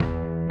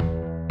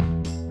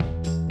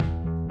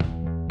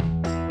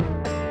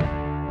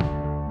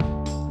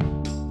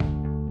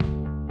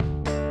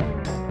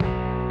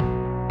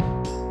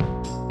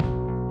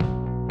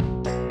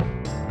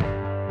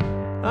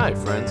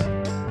Hi, friends.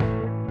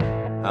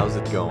 How's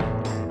it going?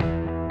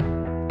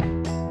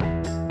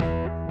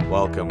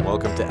 Welcome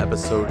to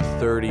episode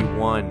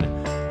 31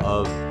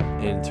 of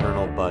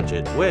Internal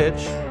Budget,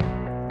 which,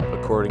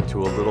 according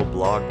to a little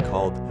blog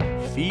called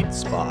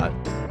FeedSpot,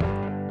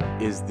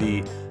 is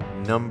the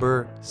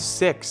number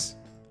 6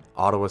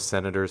 Ottawa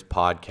Senators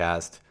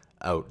podcast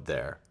out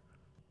there.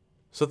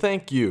 So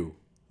thank you,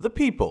 the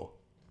people,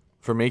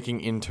 for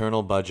making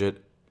Internal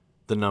Budget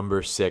the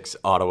number 6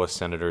 Ottawa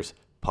Senators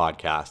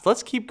podcast.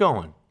 Let's keep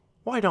going.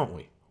 Why don't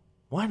we?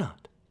 Why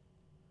not?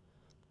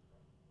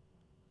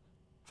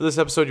 For this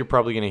episode, you're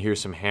probably going to hear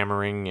some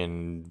hammering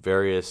and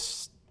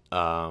various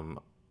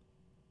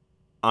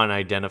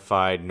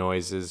unidentified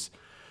noises.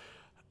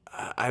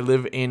 I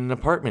live in an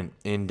apartment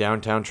in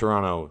downtown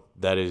Toronto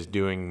that is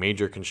doing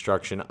major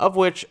construction, of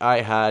which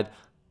I had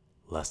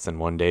less than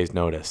 1 day's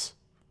notice.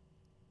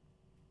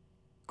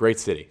 Great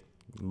city.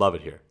 Love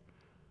it here.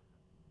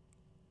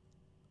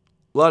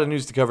 A lot of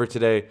news to cover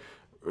today,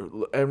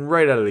 and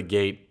right out of the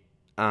gate,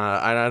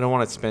 I don't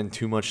want to spend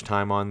too much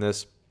time on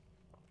this,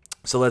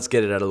 so let's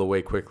get it out of the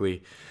way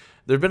quickly.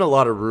 There have been a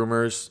lot of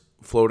rumors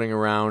floating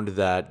around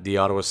that the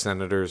Ottawa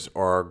Senators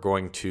are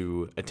going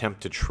to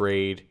attempt to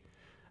trade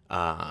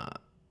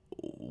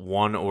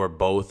one or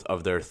both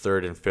of their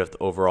 3rd and 5th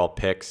overall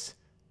picks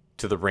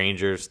to the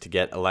Rangers to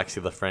get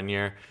Alexis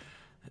Lafreniere.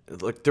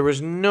 Look, there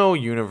was no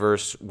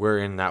universe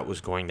wherein that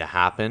was going to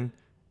happen.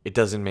 It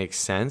doesn't make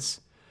sense.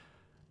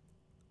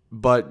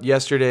 But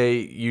yesterday,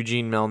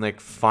 Eugene Melnyk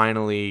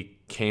finally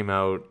came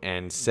out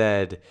and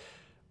said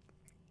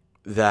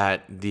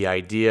that the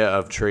idea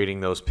of trading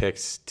those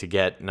picks to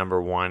get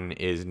number 1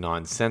 is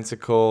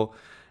nonsensical.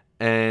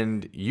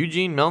 And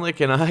Eugene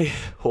Melnyk and I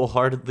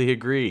wholeheartedly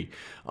agree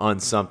on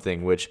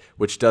something which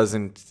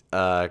doesn't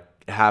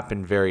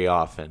happen very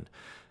often.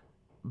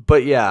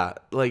 But yeah,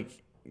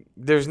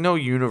 there's no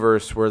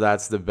universe where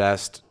that's the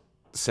best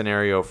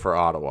scenario for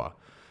Ottawa.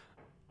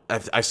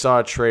 I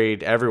saw a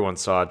trade. Everyone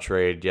saw a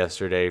trade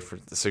yesterday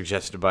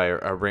suggested by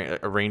a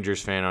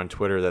Rangers fan on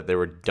Twitter that they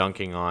were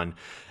dunking on.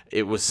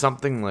 It was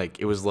something like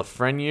it was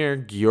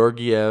Lafreniere,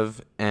 Georgiev,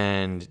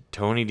 and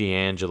Tony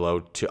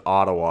DeAngelo to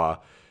Ottawa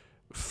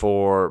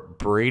for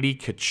Brady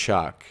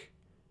Tkachuk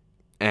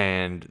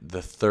and the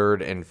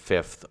 3rd and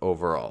 5th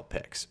overall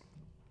picks.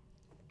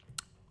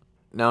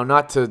 Now,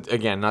 not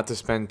to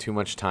spend too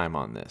much time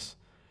on this,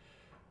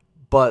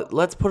 but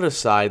let's put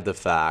aside the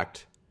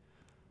fact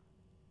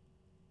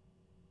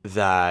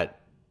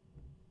that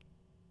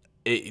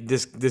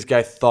this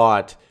guy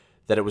thought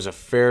that it was a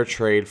fair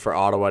trade for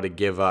Ottawa to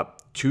give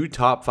up 2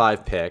 top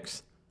 5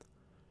 picks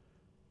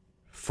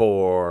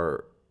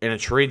in a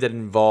trade that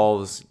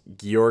involves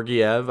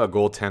Georgiev, a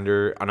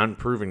goaltender, an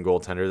unproven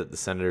goaltender that the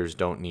Senators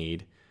don't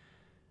need,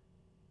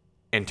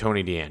 and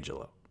Tony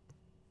DeAngelo.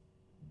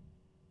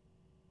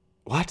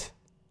 What?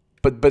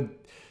 But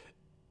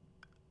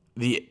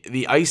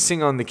the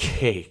icing on the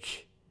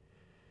cake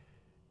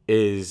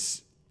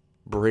is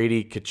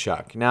Brady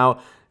Tkachuk.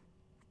 Now,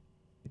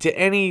 to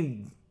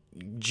any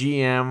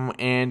GM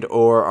and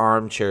or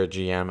armchair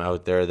GM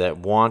out there that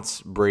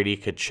wants Brady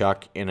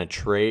Tkachuk in a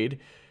trade,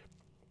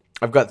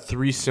 I've got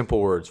 3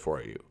 simple words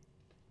for you.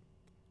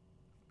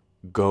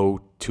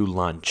 Go to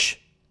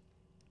lunch.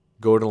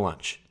 Go to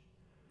lunch.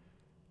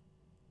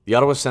 The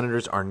Ottawa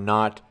Senators are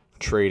not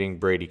trading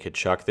Brady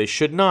Tkachuk. They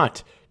should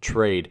not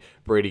trade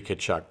Brady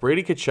Tkachuk.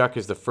 Brady Tkachuk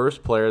is the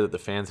first player that the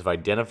fans have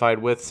identified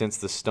with since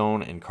the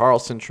Stone and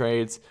Carlson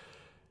trades.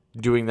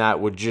 Doing that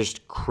would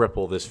just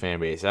cripple this fan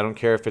base. I don't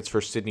care if it's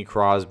for Sidney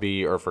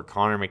Crosby or for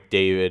Connor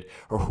McDavid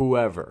or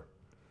whoever.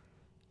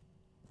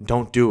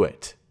 Don't do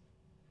it.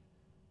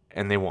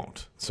 And they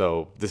won't.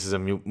 So this is a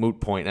moot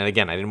point. And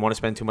again, I didn't want to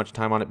spend too much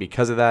time on it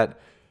because of that,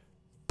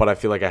 but I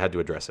feel like I had to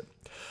address it.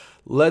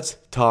 Let's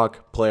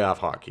talk playoff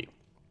hockey.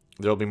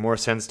 There'll be more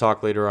Sens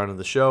talk later on in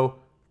the show.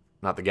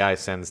 Not the guy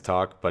Sens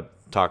talk,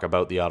 but talk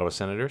about the Ottawa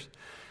Senators.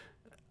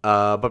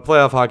 But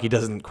playoff hockey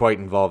doesn't quite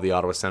involve the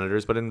Ottawa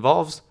Senators, but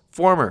involves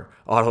former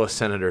Ottawa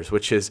Senators,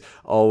 which is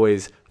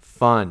always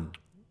fun.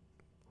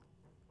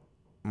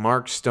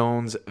 Mark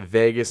Stone's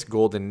Vegas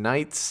Golden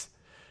Knights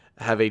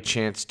have a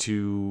chance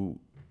to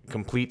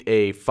complete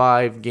a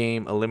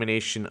 5-game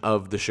elimination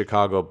of the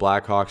Chicago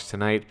Blackhawks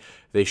tonight.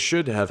 They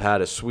should have had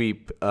a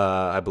sweep,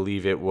 I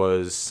believe it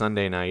was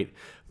Sunday night,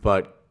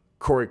 but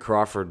Corey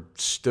Crawford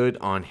stood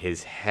on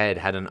his head,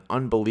 had an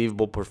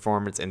unbelievable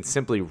performance, and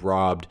simply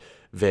robbed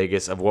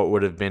Vegas of what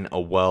would have been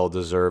a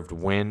well-deserved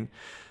win.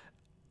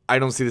 I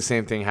don't see the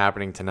same thing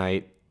happening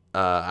tonight.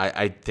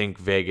 I think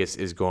Vegas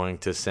is going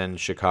to send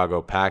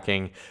Chicago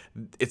packing.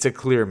 It's a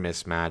clear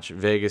mismatch.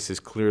 Vegas is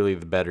clearly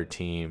the better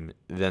team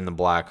than the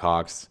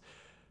Blackhawks.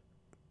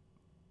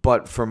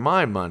 But for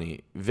my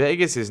money,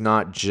 Vegas is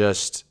not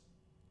just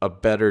a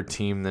better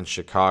team than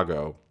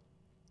Chicago.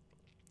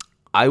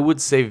 I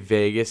would say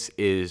Vegas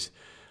is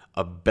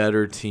a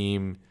better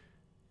team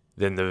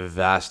than the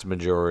vast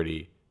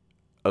majority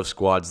of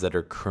squads that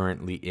are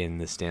currently in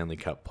the Stanley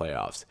Cup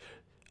playoffs.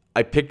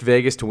 I picked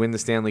Vegas to win the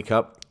Stanley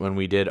Cup when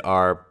we did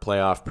our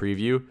playoff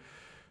preview.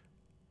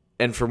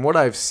 And from what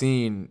I've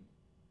seen,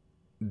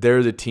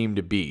 they're the team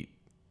to beat.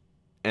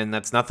 And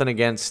that's nothing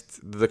against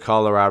the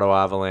Colorado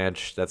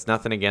Avalanche. That's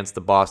nothing against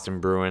the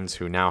Boston Bruins,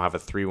 who now have a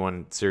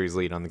 3-1 series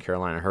lead on the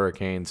Carolina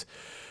Hurricanes.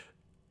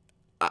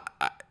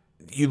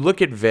 You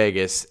look at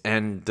Vegas,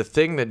 and the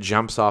thing that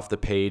jumps off the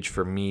page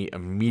for me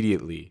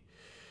immediately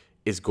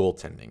is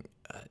goaltending.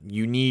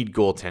 You need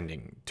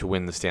goaltending to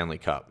win the Stanley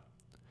Cup.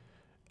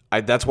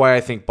 That's why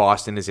I think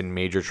Boston is in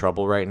major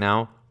trouble right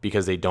now,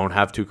 because they don't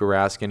have Tuukka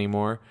Rask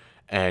anymore,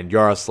 and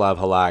Yaroslav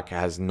Halak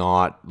has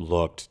not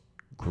looked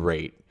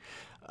great.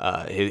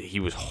 He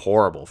was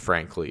horrible,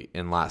 frankly,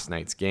 in last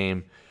night's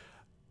game.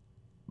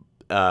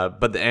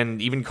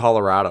 And even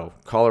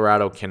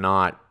Colorado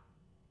cannot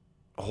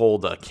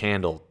hold a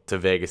candle to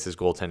Vegas's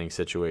goaltending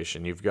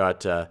situation. You've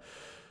got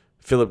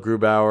Philip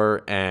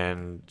Grubauer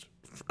and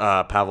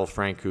Pavel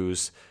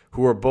Francouz,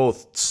 who are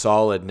both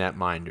solid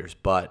netminders,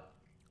 but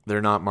they're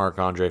not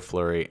Marc-Andre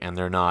Fleury and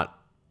they're not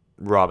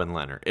Robin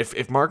Lehner.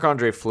 If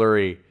Marc-Andre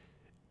Fleury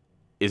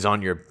is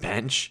on your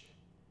bench,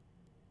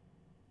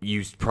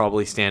 you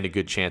probably stand a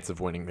good chance of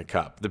winning the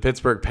Cup. The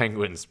Pittsburgh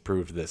Penguins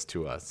proved this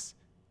to us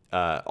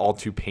all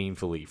too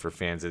painfully for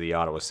fans of the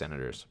Ottawa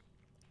Senators.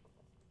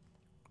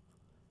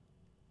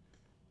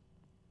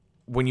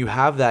 When you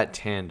have that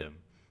tandem,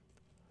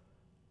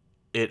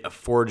 it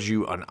affords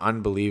you an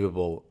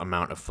unbelievable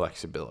amount of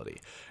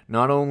flexibility.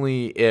 Not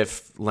only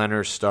if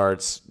Lehner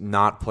starts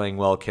not playing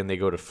well, can they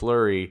go to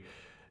Fleury?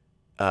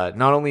 Not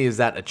only is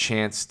that a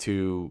chance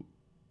to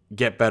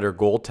get better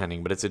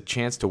goaltending, but it's a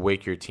chance to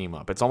wake your team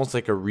up. It's almost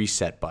like a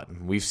reset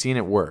button. We've seen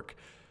it work.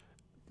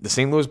 The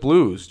St. Louis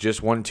Blues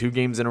just won 2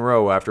 games in a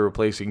row after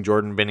replacing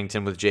Jordan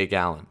Binnington with Jake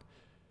Allen.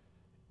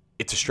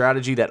 It's a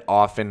strategy that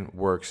often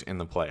works in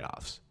the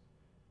playoffs.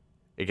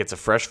 It gets a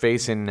fresh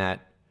face in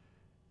net.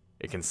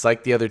 It can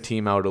psych the other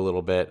team out a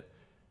little bit,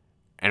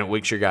 and it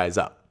wakes your guys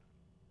up.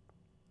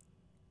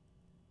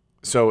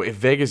 So if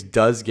Vegas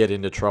does get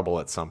into trouble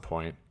at some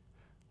point,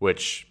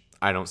 which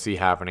I don't see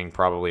happening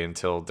probably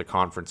until the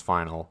conference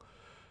final,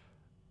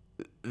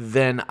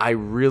 then I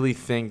really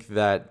think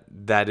that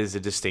that is a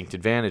distinct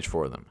advantage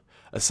for them.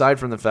 Aside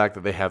from the fact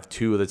that they have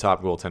 2 of the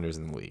top goaltenders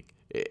in the league.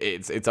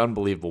 It's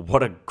unbelievable.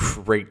 What a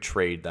great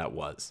trade that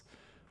was.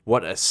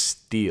 What a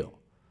steal.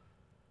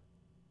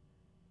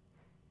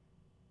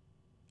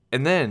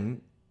 And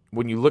then,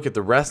 when you look at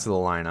the rest of the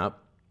lineup,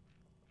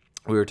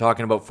 we were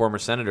talking about former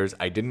Senators.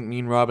 I didn't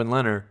mean Robin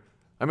Lehner.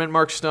 I meant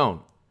Mark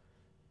Stone.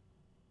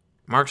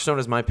 Mark Stone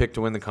is my pick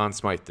to win the Conn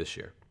Smythe this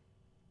year.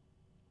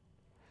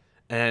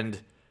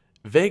 And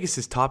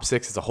Vegas' top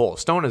 6 as a whole.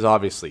 Stone is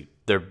obviously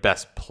their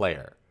best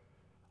player.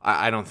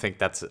 I don't think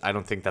that's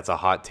a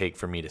hot take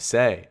for me to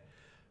say.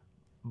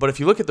 But if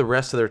you look at the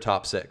rest of their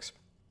top 6,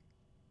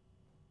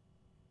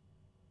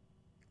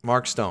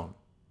 Mark Stone,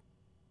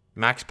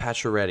 Max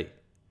Pacioretty,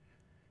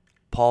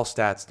 Paul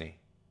Stastny,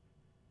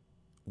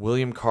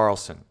 William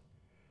Karlsson,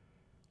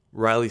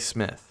 Riley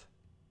Smith,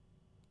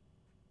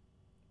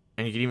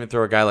 and you can even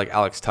throw a guy like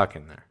Alex Tuck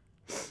in there.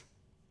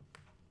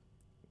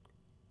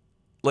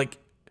 Like,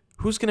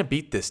 who's going to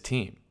beat this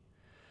team?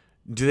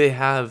 Do they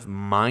have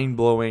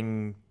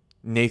mind-blowing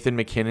Nathan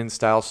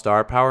McKinnon-style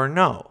star power?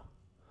 No.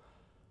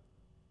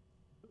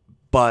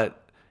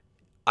 But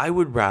I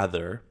would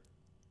rather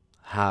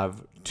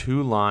have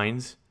 2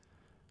 lines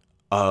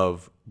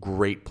of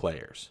great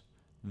players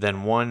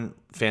than one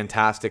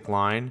fantastic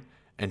line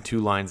and 2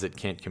 lines that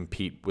can't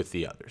compete with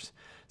the others.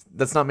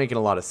 That's not making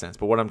a lot of sense.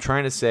 But what I'm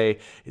trying to say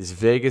is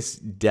Vegas'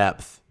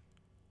 depth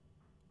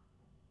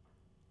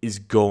is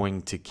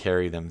going to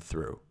carry them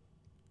through.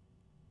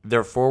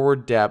 Their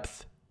forward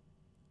depth,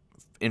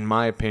 in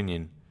my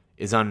opinion,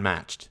 is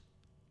unmatched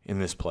in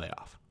this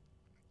playoff.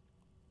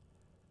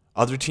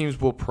 Other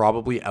teams will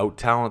probably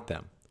out-talent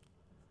them.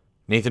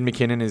 Nathan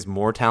McKinnon is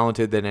more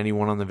talented than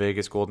anyone on the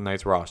Vegas Golden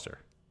Knights roster.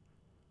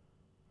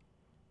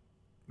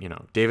 You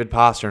know, David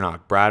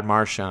Pastrnak, Brad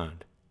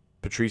Marchand,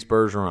 Patrice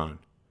Bergeron.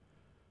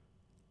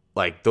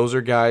 Like, those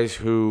are guys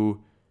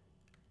who,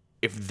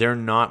 if they're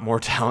not more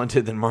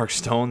talented than Mark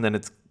Stone, then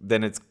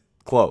it's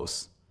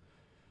close.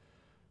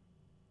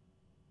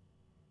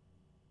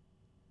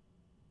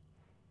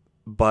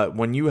 But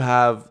when you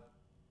have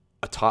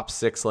a top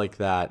 6 like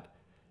that,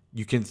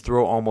 you can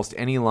throw almost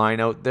any line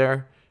out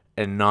there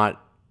and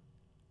not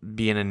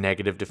be in a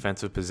negative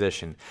defensive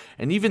position.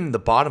 And even the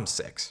bottom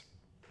 6,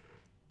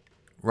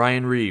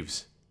 Ryan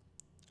Reeves,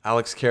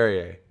 Alex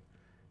Carrier,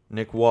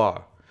 Nick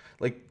Waugh.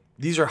 Like,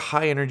 these are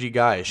high-energy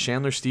guys.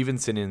 Chandler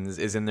Stevenson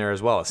is in there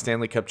as well, a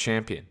Stanley Cup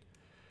champion.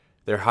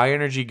 They're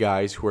high-energy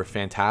guys who are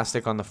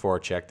fantastic on the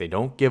forecheck. They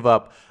don't give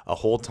up a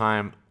whole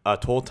ton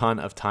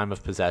of time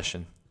of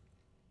possession.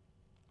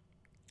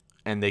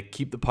 And they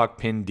keep the puck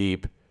pinned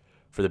deep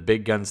for the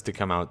big guns to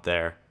come out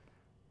there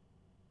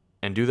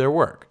and do their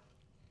work.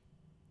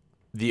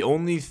 The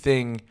only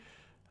thing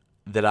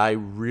that I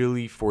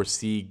really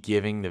foresee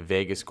giving the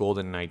Vegas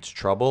Golden Knights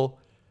trouble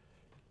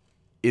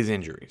is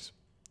injuries.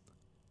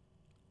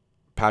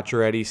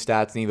 Pacioretty,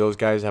 Stastny, those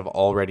guys have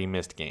already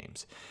missed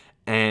games.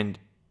 And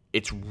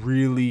it's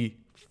really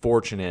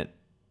fortunate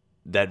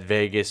that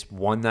Vegas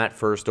won that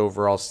first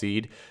overall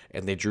seed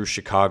and they drew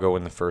Chicago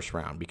in the first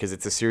round because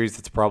it's a series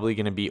that's probably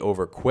going to be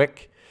over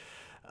quick.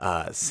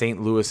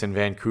 St. Louis and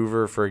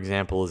Vancouver, for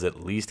example, is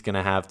at least going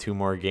to have 2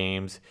 more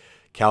games.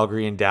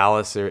 Calgary and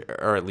Dallas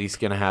are at least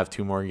going to have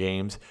 2 more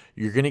games.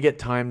 You're going to get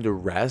time to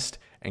rest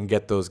and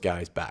get those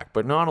guys back.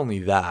 But not only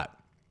that,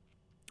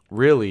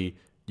 really,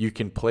 you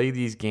can play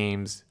these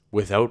games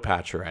without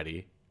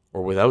Pacioretty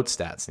or without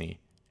Stastny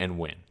and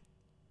win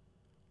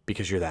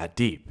because you're that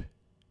deep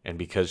and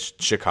because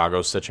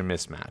Chicago's such a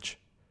mismatch.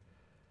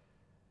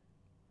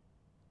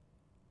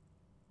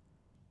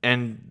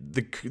 And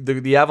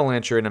the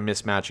Avalanche are in a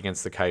mismatch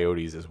against the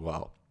Coyotes as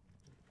well.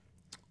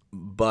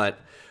 But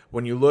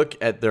when you look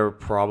at their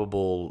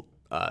probable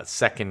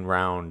second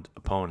round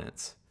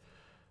opponents,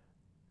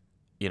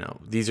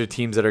 these are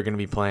teams that are going to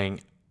be playing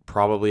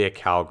probably at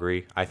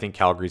Calgary. I think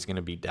Calgary's going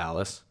to beat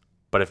Dallas.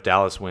 But if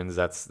Dallas wins,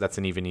 that's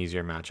an even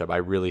easier matchup. I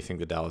really think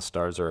the Dallas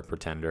Stars are a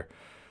pretender.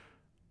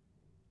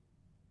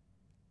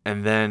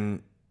 And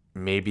then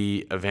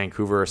maybe a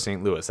Vancouver or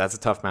St. Louis. That's a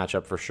tough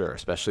matchup for sure,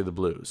 especially the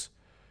Blues.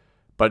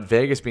 But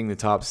Vegas being the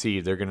top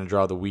seed, they're going to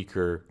draw the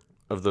weaker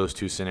of those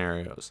 2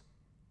 scenarios.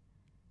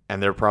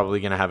 And they're probably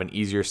going to have an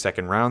easier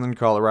second round than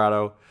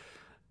Colorado.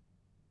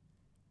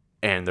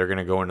 And they're going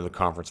to go into the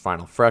conference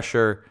final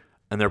fresher.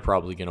 And they're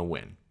probably going to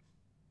win.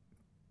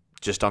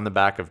 Just on the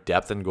back of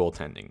depth and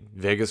goaltending.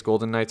 Vegas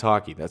Golden Knights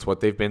hockey, that's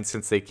what they've been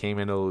since they came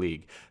into the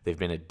league. They've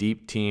been a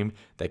deep team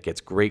that gets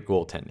great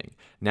goaltending.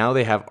 Now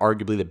they have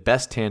arguably the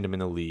best tandem in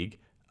the league.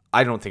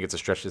 I don't think it's a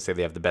stretch to say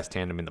they have the best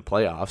tandem in the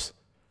playoffs.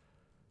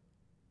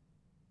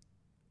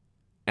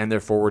 And their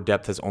forward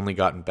depth has only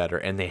gotten better,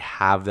 and they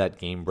have that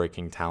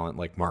game-breaking talent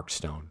like Mark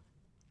Stone.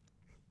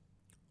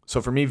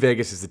 So for me,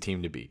 Vegas is the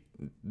team to beat.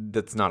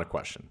 That's not a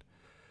question.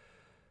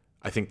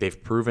 I think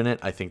they've proven it.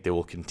 I think they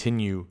will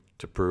continue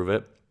to prove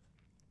it.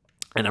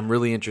 And I'm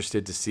really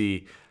interested to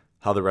see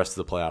how the rest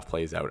of the playoff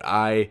plays out.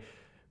 I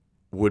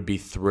would be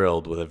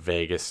thrilled with a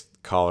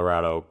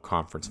Vegas-Colorado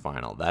conference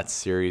final. That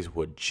series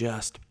would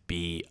just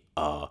be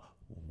a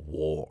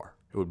war.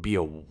 It would be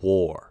a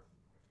war.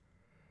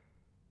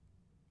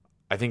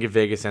 I think if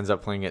Vegas ends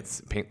up playing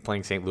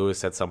St.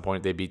 Louis at some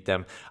point, they beat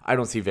them. I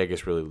don't see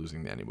Vegas really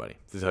losing to anybody,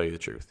 to tell you the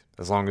truth,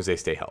 as long as they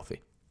stay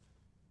healthy.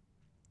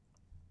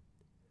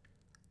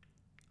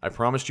 I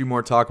promised you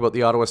more talk about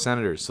the Ottawa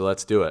Senators, so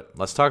let's do it.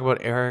 Let's talk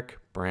about Erik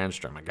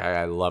Brannstrom, a guy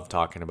I love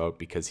talking about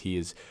because he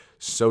is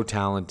so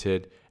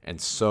talented and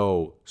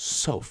so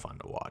fun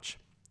to watch.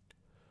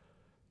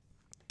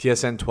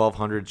 TSN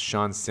 1200's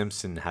Sean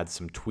Simpson had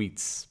some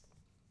tweets,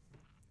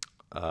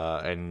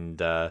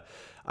 and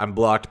I'm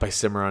blocked by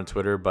Simmer on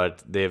Twitter,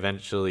 but they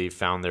eventually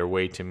found their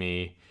way to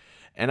me.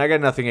 And I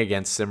got nothing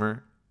against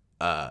Simmer.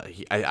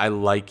 I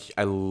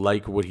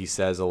like what he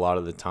says a lot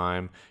of the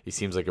time. He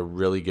seems like a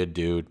really good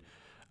dude.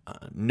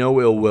 No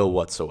ill will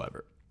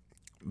whatsoever.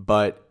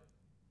 But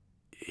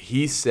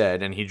he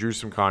said, and he drew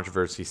some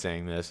controversy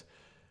saying this,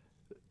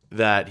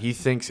 that he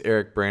thinks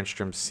Erik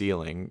Brannstrom's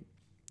ceiling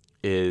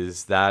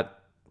is that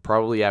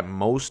probably at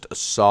most a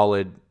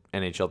solid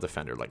NHL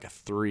defender, like a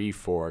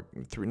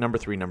number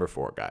 3, number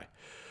 4 guy,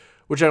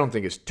 which I don't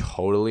think is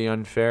totally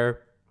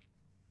unfair.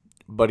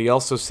 But he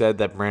also said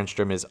that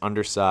Brannstrom is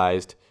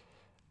undersized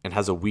and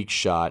has a weak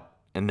shot,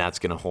 and that's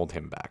going to hold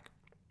him back.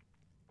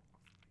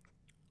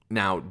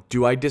 Now,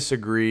 do I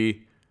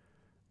disagree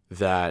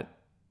that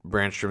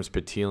Brannstrom's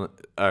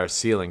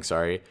ceiling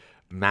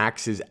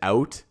maxes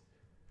out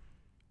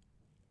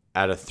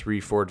at a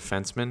 3-4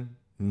 defenseman?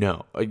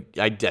 No.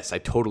 I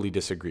totally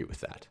disagree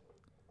with that.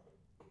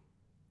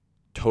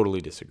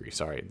 Totally disagree.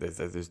 Sorry.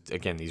 There's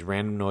again, these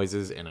random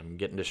noises, and I'm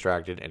getting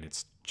distracted, and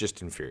it's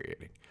just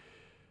infuriating.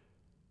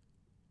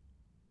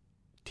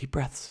 Deep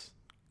breaths.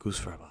 Goose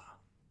forever.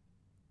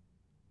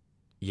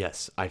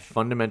 Yes, I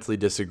fundamentally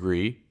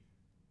disagree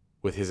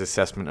with his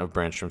assessment of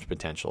Brannstrom's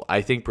potential.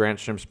 I think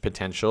Brannstrom's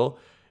potential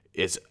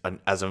is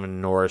as a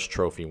Norris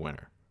Trophy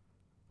winner.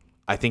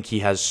 I think he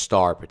has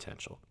star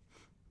potential.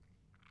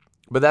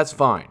 But that's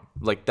fine.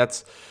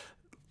 That's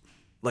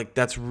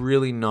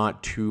really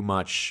not too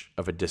much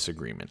of a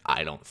disagreement,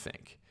 I don't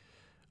think.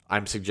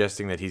 I'm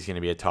suggesting that he's going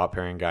to be a top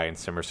pairing guy, and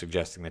Simmer's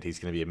suggesting that he's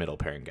going to be a middle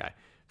pairing guy.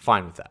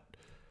 Fine with that.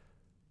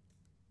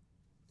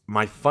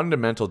 My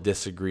fundamental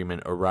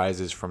disagreement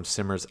arises from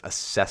Simmer's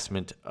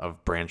assessment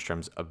of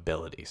Brannstrom's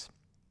abilities.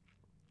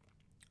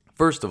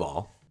 First of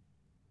all,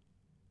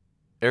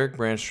 Erik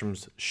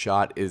Brannstrom's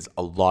shot is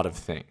a lot of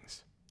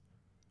things,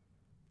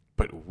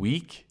 but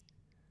weak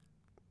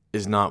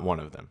is not one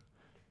of them.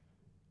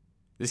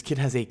 This kid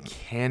has a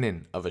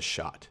cannon of a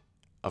shot,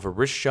 of a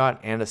wrist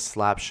shot and a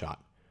slap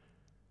shot.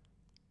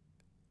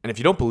 And if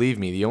you don't believe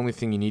me, the only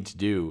thing you need to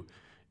do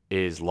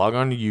is log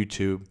on to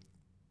YouTube,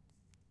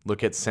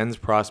 look at Sens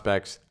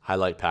Prospects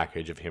highlight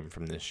package of him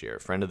from this year.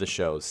 Friend of the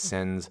show,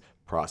 Sens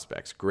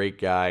Prospects. Great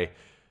guy,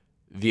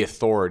 the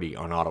authority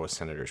on Ottawa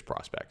Senators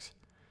prospects.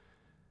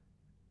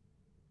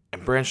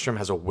 And Brannstrom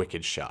has a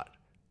wicked shot.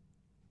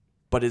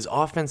 But his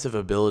offensive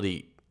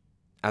ability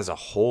as a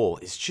whole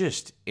is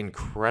just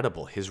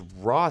incredible. His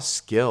raw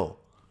skill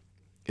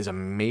is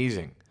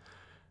amazing.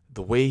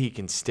 The way he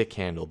can stick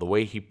handle, the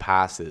way he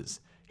passes,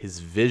 his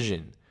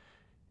vision.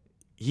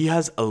 He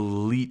has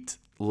elite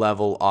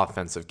level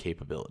offensive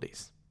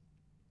capabilities.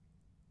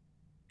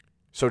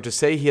 So to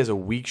say he has a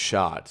weak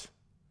shot,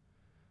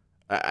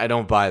 I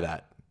don't buy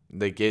that.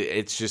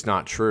 It's just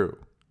not true.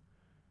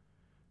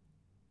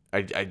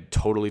 I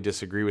totally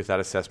disagree with that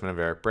assessment of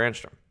Erik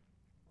Brannstrom.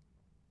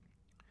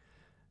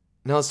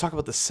 Now let's talk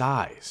about the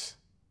size.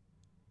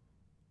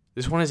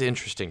 This one is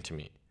interesting to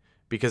me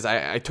because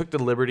I took the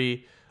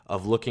liberty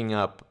of looking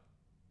up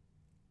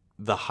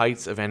the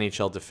heights of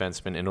NHL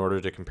defensemen in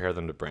order to compare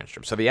them to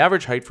Brannstrom. So the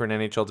average height for an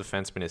NHL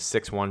defenseman is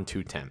 6'1",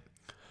 210.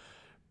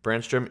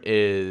 Brannstrom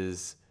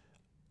is,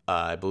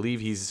 I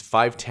believe he's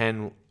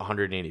 5'10",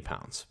 180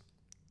 pounds.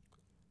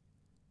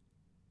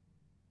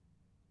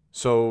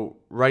 So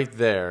right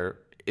there,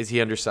 is he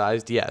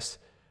undersized? Yes.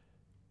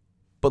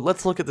 But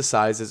let's look at the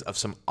sizes of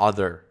some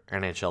other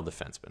NHL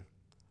defensemen.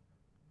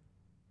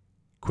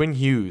 Quinn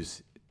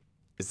Hughes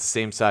is the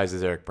same size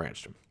as Erik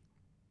Brannstrom.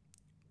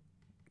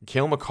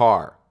 Cale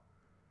Makar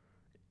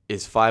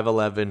is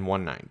 5'11",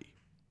 190.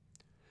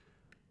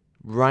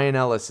 Ryan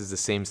Ellis is the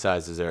same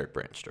size as Erik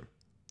Brannstrom.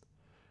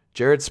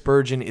 Jared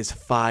Spurgeon is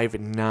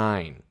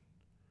 5'9".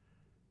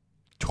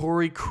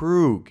 Torrey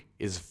Krug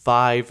is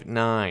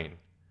 5'9".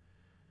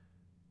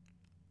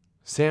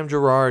 Sam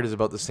Girard is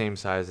about the same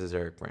size as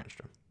Erik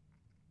Brannstrom.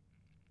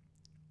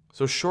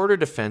 So shorter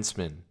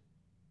defensemen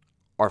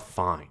are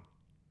fine.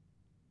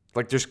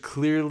 Like, there's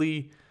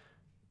clearly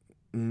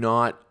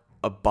not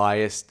a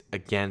bias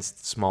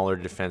against smaller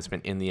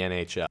defensemen in the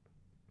NHL.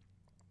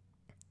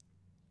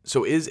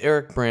 So is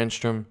Erik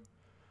Brannstrom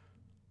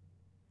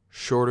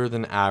shorter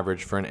than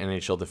average for an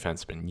NHL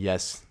defenseman?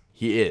 Yes,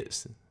 he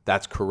is.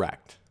 That's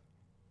correct.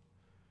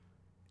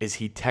 Is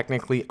he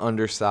technically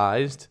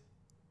undersized?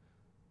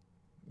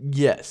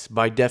 Yes,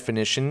 by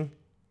definition,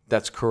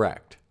 that's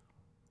correct.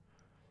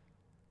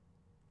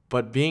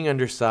 But being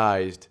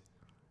undersized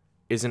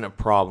isn't a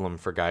problem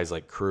for guys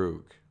like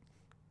Krug,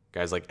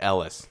 guys like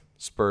Ellis,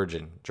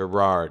 Spurgeon,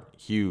 Girard,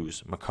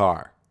 Hughes,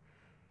 Makar.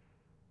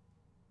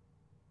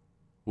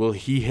 Will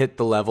he hit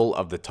the level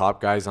of the top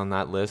guys on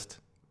that list?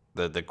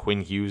 The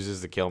Quinn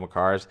Hugheses, the Cale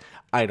Makars?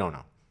 I don't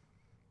know.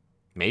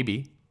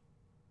 Maybe.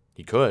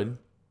 He could.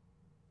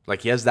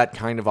 Like, he has that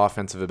kind of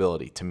offensive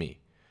ability to me.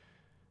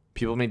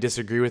 People may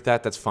disagree with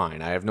that. That's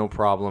fine. I have no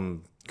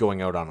problem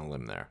going out on a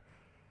limb there.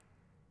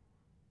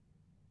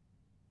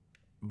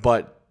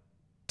 But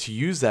to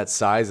use that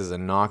size as a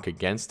knock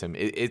against him,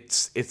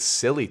 it's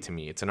silly to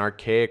me. It's an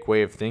archaic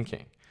way of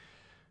thinking.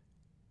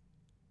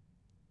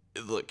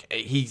 Look,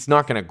 he's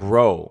not going to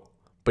grow,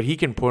 but he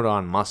can put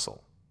on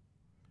muscle.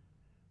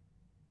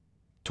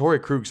 Torrey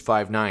Krug's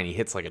 5'9". He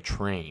hits like a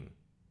train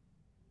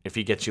if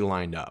he gets you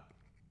lined up.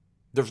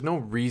 There's no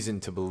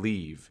reason to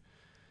believe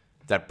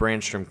that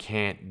Brannstrom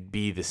can't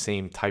be the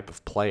same type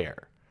of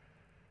player.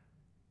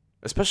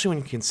 Especially when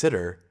you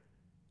consider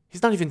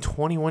he's not even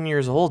 21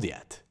 years old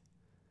yet.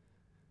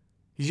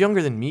 He's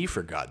younger than me,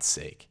 for God's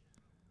sake.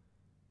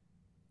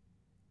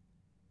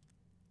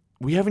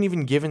 We haven't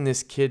even given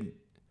this kid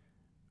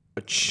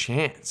a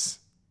chance.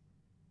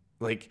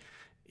 Like,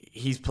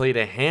 he's played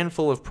a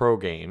handful of pro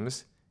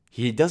games.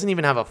 He doesn't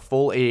even have a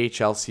full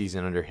AHL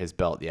season under his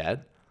belt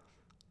yet.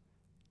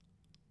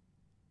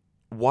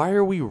 Why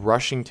are we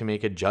rushing to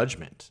make a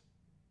judgment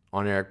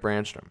on Erik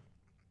Brannstrom?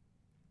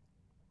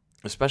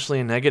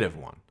 Especially a negative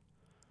one.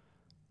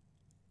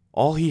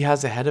 All he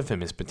has ahead of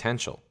him is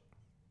potential.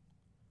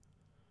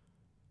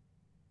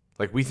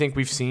 Like, we think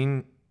we've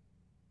seen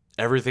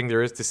everything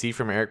there is to see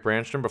from Erik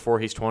Brannstrom before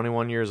he's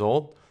 21 years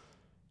old?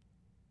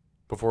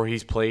 Before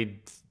he's played,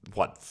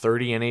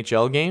 30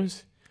 NHL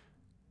games?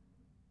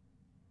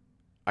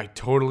 I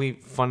totally,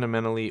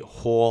 fundamentally,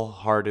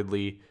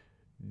 wholeheartedly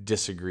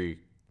disagree.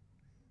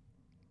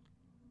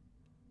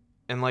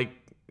 And,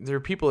 there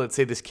are people that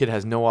say this kid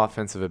has no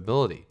offensive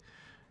ability.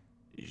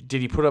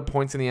 Did he put up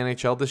points in the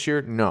NHL this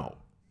year? No.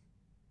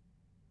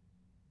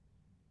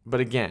 But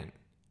again,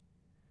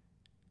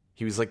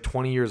 he was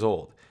 20 years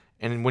old.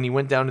 And when he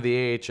went down to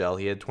the AHL,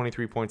 he had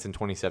 23 points in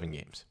 27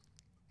 games.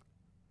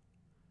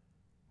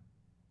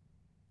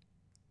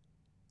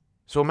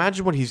 So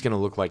imagine what he's going to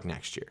look like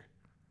next year.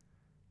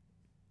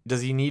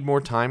 Does he need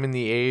more time in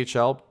the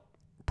AHL?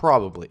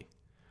 Probably.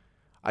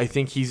 I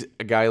think he's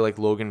a guy like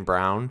Logan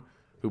Brown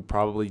who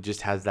probably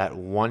just has that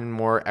one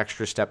more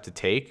extra step to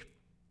take,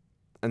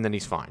 and then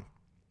he's fine.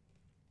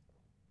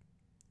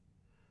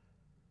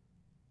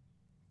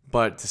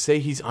 But to say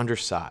he's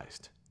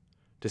undersized,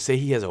 to say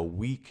he has a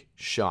weak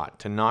shot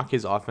to knock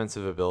his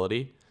offensive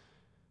ability,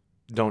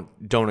 don't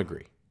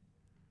agree.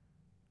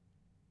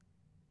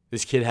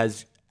 This kid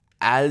has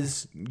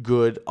as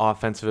good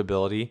offensive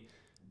ability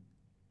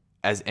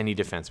as any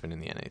defenseman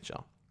in the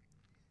NHL.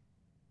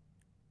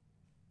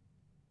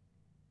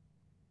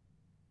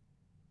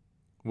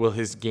 Will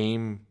his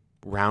game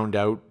round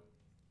out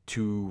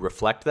to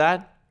reflect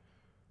that?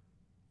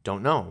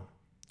 Don't know.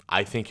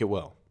 I think it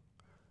will.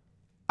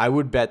 I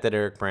would bet that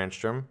Erik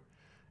Brannstrom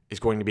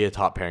is going to be a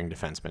top pairing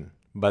defenseman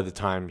by the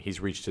time he's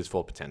reached his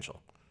full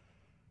potential.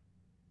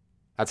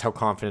 That's how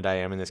confident I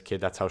am in this kid.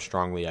 That's how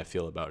strongly I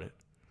feel about it.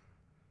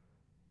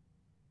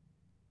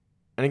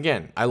 And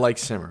again, I like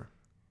Simmer.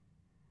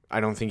 I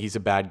don't think he's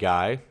a bad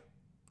guy.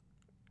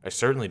 I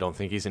certainly don't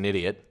think he's an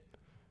idiot.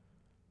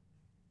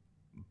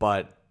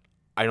 But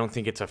I don't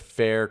think it's a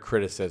fair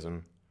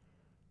criticism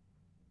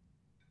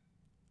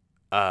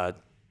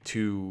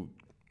to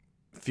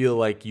feel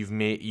like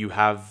you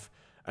have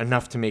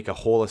enough to make a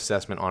whole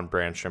assessment on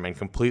Brannstrom and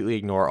completely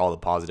ignore all the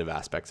positive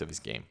aspects of his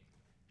game.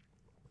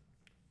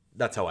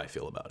 That's how I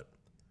feel about it.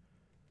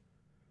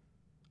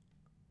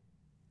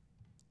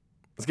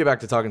 Let's get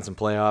back to talking some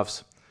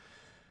playoffs.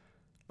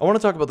 I want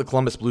to talk about the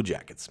Columbus Blue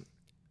Jackets.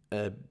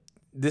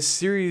 This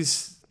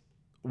series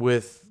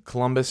with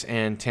Columbus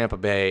and Tampa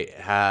Bay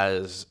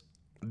has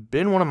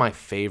been one of my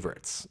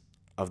favorites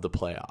of the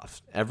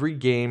playoffs. Every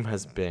game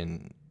has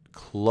been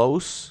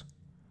close.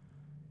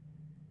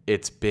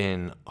 It's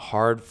been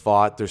hard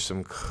fought. There's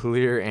some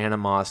clear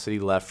animosity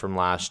left from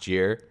last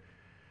year.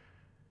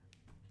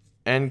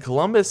 And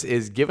Columbus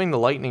is giving the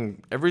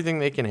Lightning everything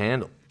they can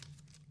handle.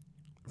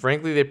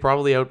 Frankly, they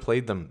probably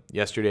outplayed them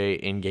yesterday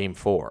in Game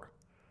 4.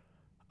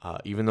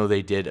 Even though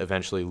they did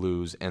eventually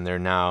lose, and they're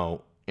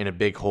now in a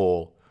big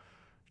hole,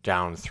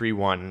 down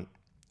 3-1,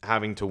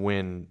 having to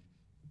win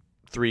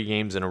 3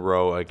 games in a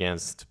row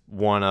against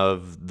one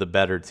of the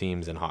better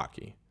teams in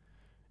hockey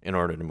in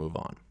order to move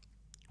on.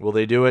 Will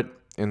they do it?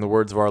 In the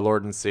words of our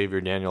Lord and Savior,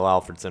 Daniel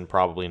Alfredson,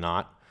 probably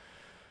not.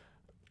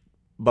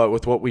 But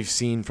with what we've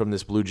seen from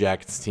this Blue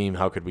Jackets team,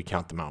 how could we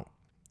count them out?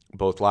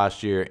 Both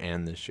last year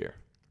and this year.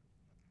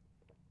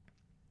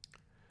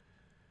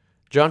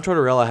 John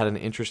Tortorella had an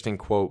interesting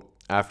quote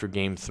after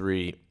Game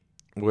 3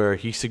 where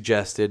he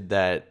suggested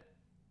that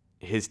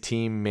his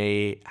team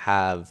may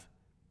have,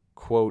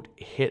 quote,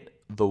 hit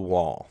the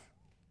wall.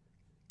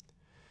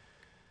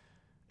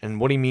 And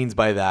what he means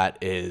by that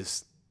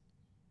is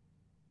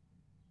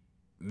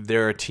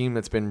they're a team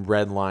that's been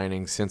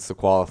redlining since the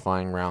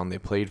qualifying round. They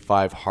played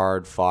 5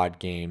 hard-fought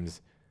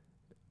games.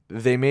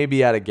 They may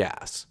be out of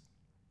gas.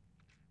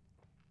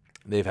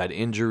 They've had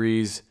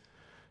injuries.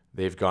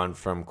 They've gone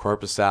from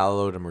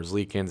Korpisalo to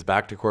Merzlikins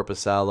back to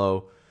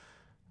Korpisalo.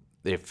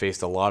 They've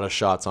faced a lot of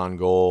shots on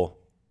goal.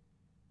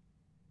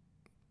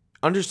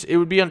 It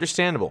would be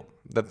understandable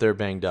that they're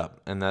banged up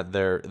and that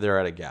they're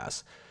out of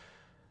gas.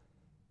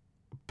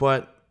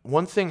 But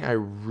one thing I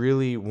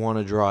really want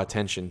to draw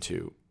attention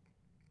to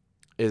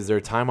is their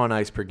time on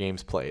ice per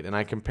games played, and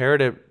I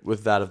compared it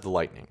with that of the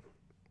Lightning.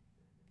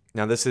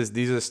 Now these are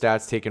the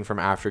stats taken from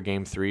after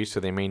Game 3, so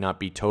they may not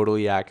be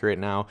totally accurate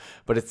now,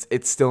 but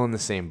it's still in the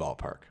same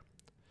ballpark.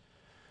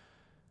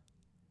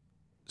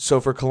 So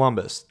for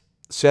Columbus,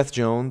 Seth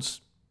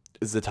Jones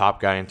is the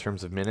top guy in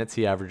terms of minutes.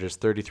 He averages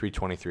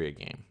 33-23 a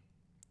game.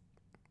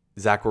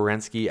 Zach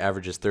Werenski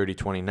averages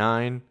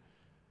 30-29.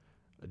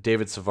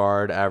 David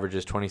Savard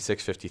averages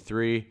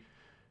 26-53.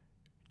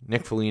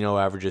 Nick Foligno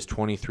averages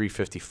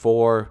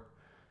 23-54.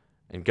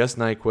 And Gus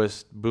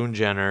Nyquist, Boone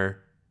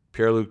Jenner,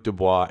 Pierre-Luc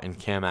Dubois, and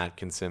Cam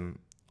Atkinson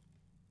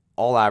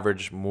all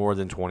average more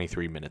than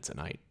 23 minutes a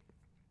night.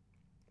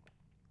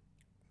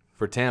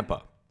 For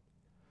Tampa,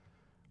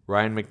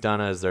 Ryan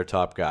McDonough is their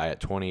top guy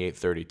at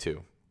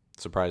 28-32.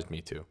 Surprised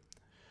me too.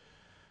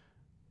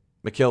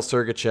 Mikhail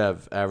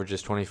Sergachev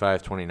averages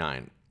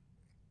 25-29.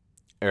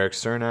 Eric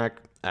Cernak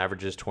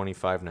averages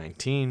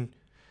 25-19.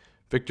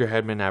 Victor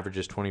Hedman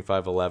averages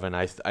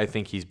 25-11. I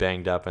think he's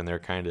banged up, and they're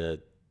kind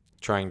of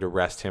trying to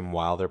rest him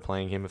while they're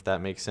playing him, if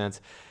that makes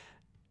sense.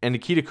 And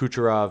Nikita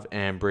Kucherov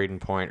and Braden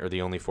Point are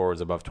the only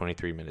forwards above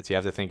 23 minutes. You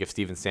have to think if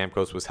Steven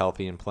Stamkos was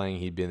healthy and playing,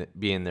 he'd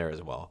be in there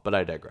as well. But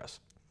I digress.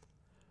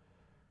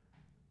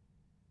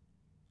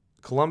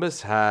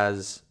 Columbus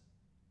has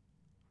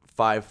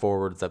 5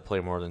 forwards that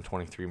play more than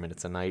 23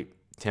 minutes a night.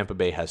 Tampa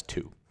Bay has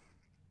 2.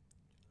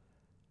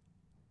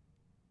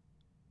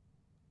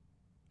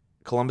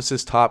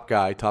 Columbus's top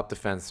guy, top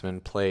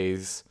defenseman,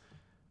 plays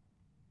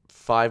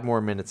 5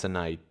 more minutes a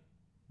night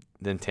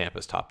than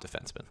Tampa's top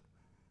defenseman.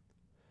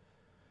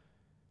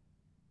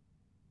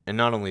 And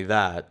not only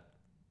that,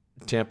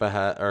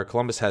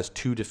 Columbus has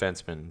 2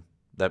 defensemen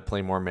that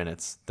play more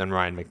minutes than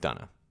Ryan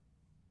McDonough,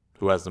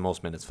 who has the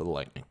most minutes for the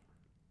Lightning.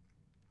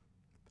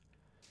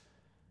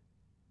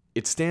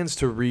 It stands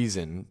to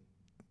reason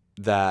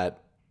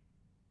that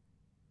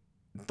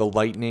the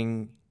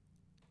Lightning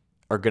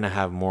are going to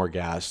have more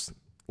gas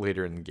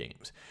later in the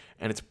games.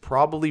 And it's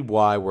probably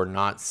why we're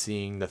not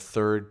seeing the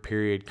third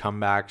period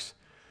comebacks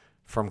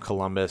from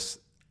Columbus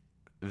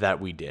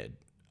that we did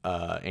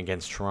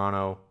against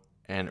Toronto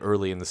and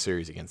early in the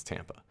series against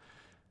Tampa.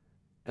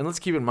 And let's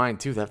keep in mind,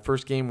 too, that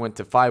first game went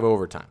to 5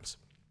 overtimes.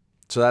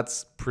 So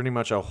that's pretty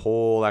much a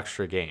whole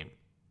extra game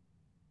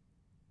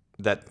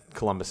that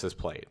Columbus has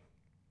played.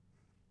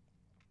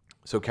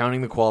 So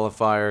counting the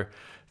qualifier,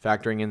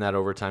 factoring in that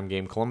overtime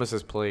game, Columbus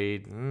has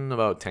played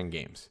about 10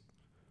 games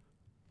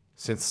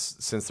since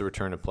the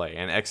return to play.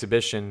 And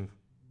exhibition,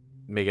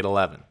 make it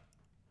 11.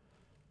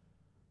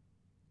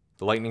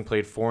 The Lightning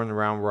played 4 in the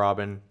round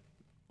robin,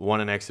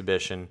 1 in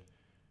exhibition.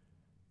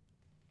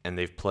 and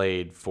they've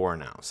played 4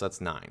 now, so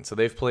that's 9. So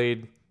they've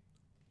played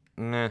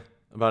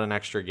about an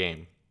extra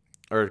game.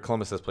 Or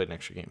Columbus has played an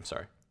extra game,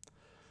 sorry.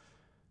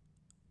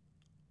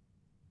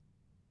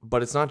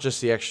 But it's not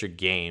just the extra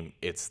game,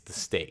 it's the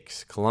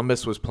stakes.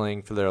 Columbus was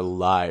playing for their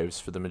lives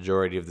for the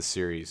majority of the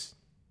series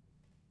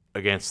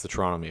against the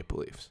Toronto Maple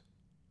Leafs.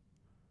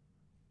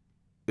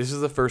 This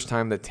is the first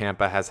time that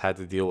Tampa has had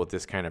to deal with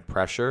this kind of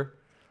pressure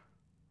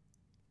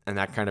and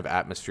that kind of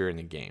atmosphere in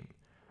the game.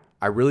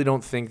 I really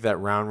don't think that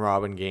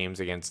round-robin games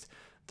against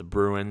the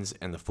Bruins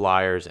and the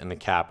Flyers and the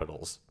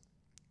Capitals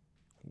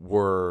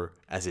were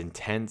as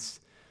intense,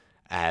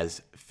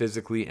 as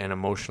physically and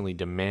emotionally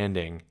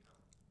demanding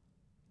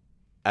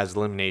as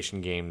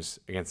elimination games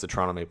against the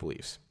Toronto Maple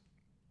Leafs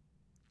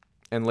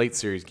and late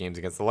series games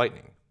against the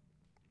Lightning.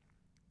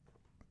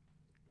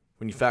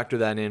 When you factor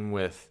that in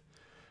with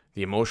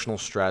the emotional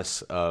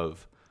stress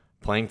of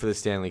playing for the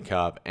Stanley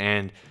Cup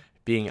and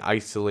being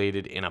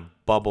isolated in a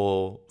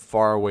bubble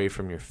far away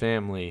from your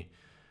family,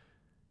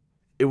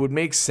 it would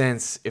make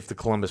sense if the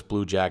Columbus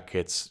Blue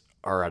Jackets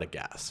are out of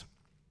gas.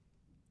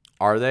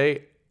 Are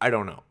they? I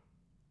don't know.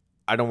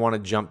 I don't want to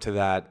jump to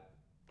that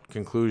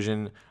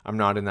conclusion. I'm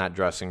not in that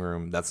dressing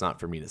room. That's not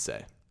for me to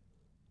say.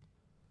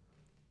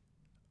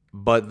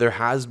 But there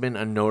has been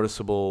a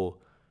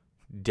noticeable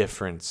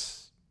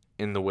difference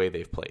in the way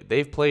they've played.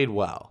 They've played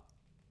well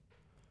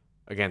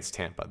against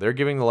Tampa. They're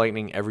giving the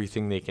Lightning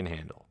everything they can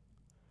handle.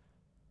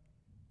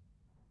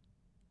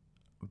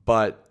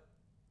 But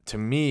to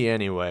me,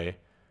 anyway,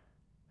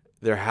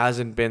 there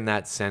hasn't been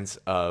that sense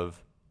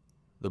of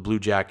the Blue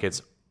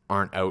Jackets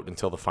aren't out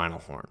until the final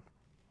horn.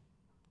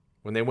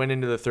 When they went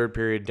into the third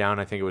period down,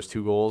 I think it was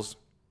 2 goals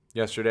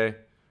yesterday,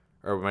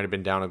 or it might have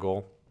been down a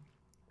goal,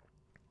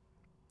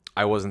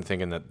 I wasn't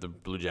thinking that the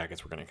Blue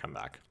Jackets were going to come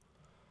back.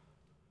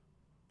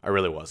 I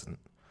really wasn't.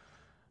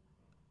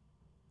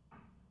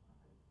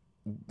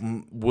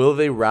 Will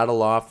they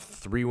rattle off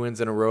 3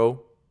 wins in a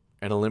row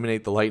and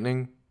eliminate the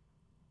Lightning?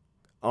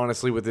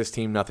 Honestly, with this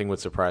team, nothing would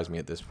surprise me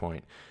at this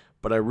point.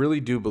 But I really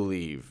do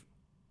believe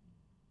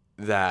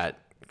that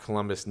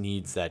Columbus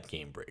needs that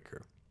game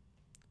breaker.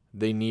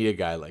 They need a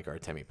guy like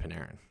Artemi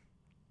Panarin,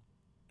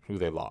 who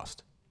they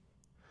lost.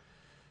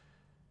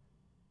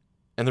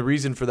 And the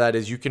reason for that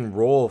is you can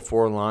roll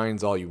 4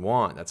 lines all you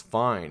want. That's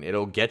fine.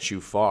 It'll get you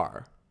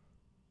far.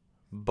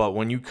 But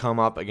when you come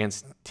up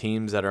against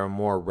teams that are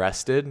more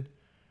rested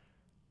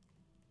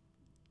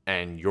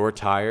and you're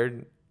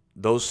tired,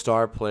 those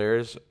star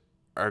players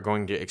are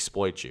going to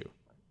exploit you.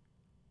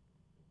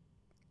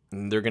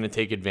 And they're going to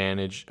take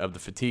advantage of the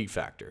fatigue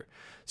factor.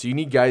 So you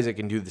need guys that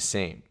can do the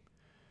same.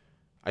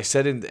 I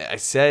said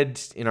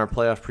in our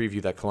playoff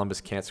preview that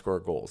Columbus can't score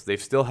goals.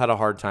 They've still had a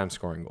hard time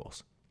scoring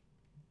goals.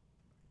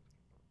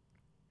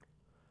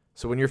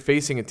 So when you're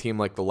facing a team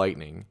like the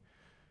Lightning,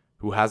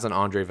 who has an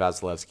Andrei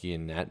Vasilevsky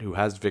in net, who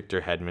has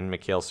Victor Hedman,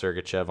 Mikhail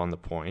Sergachev on the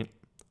point,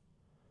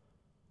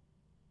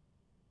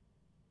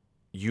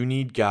 you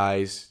need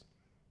guys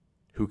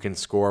who can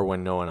score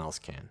when no one else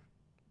can.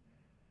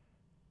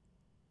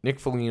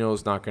 Nick Foligno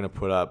is not going to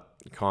put up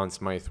Conn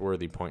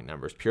Smythe-worthy point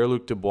numbers.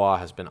 Pierre-Luc Dubois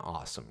has been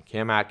awesome.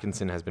 Cam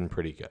Atkinson has been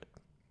pretty good.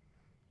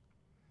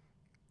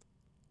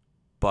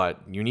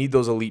 But you need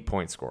those elite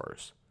point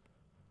scorers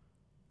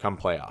come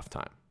playoff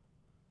time.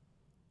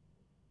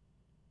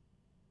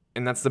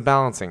 And that's the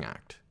balancing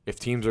act. If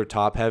teams are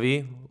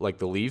top-heavy, like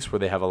the Leafs, where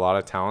they have a lot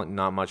of talent and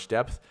not much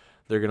depth,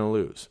 they're going to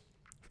lose.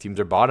 If teams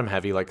are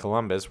bottom-heavy, like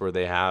Columbus, where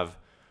they have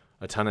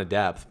a ton of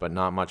depth but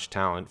not much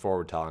talent,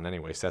 forward talent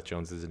anyway, Seth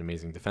Jones is an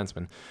amazing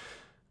defenseman,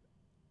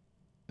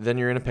 then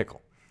you're in a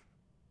pickle.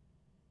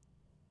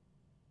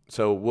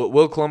 So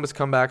will Columbus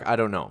come back? I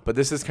don't know. But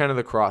this is kind of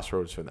the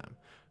crossroads for them.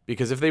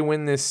 Because if they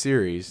win this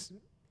series,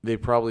 they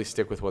probably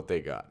stick with what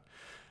they got.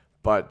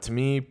 But to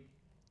me,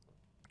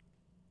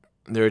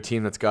 they're a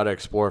team that's got to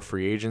explore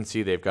free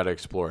agency. They've got to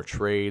explore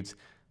trades.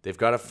 They've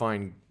got to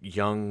find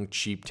young,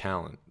 cheap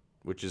talent,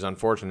 which is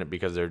unfortunate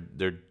because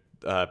their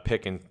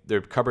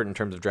cupboard in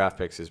terms of draft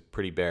picks is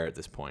pretty bare at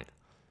this point.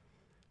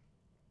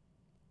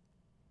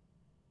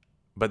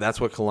 But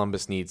that's what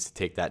Columbus needs to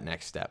take that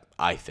next step,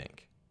 I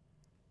think.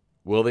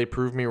 Will they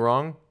prove me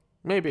wrong?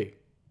 Maybe.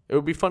 It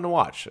would be fun to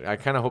watch. I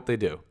kind of hope they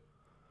do.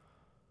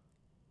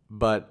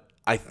 But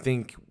I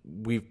think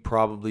we've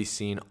probably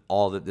seen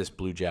all that this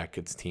Blue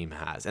Jackets team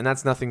has, and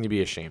that's nothing to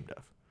be ashamed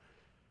of.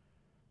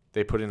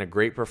 They put in a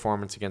great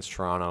performance against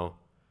Toronto.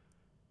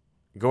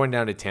 Going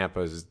down to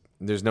Tampa,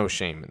 there's no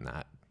shame in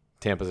that.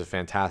 Tampa's a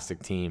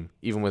fantastic team,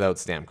 even without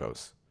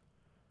Stamkos.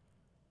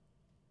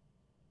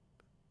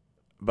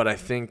 But I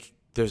think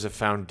there's a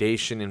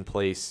foundation in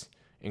place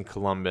in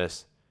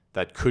Columbus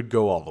that could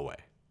go all the way.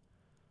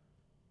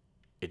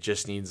 It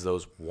just needs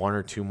those 1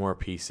 or 2 more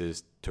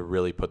pieces to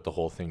really put the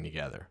whole thing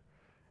together.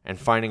 And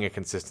finding a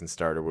consistent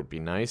starter would be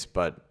nice,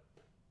 but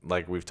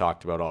like we've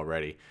talked about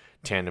already,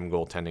 tandem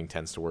goaltending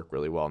tends to work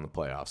really well in the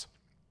playoffs.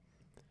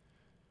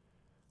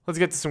 Let's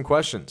get to some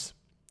questions.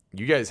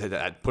 You guys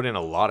had put in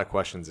a lot of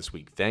questions this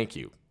week. Thank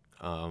you.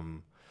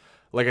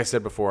 like I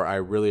said before, I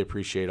really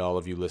appreciate all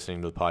of you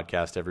listening to the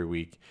podcast every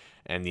week,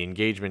 and the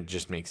engagement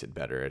just makes it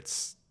better.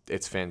 It's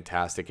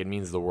fantastic. It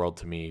means the world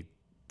to me.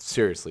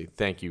 Seriously,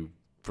 thank you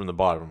from the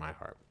bottom of my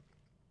heart.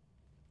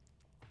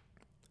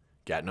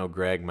 Gatno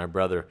Greg, my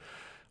brother.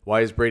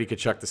 Why is Brady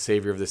Tkachuk the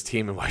savior of this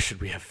team, and why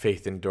should we have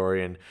faith in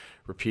Dorian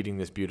repeating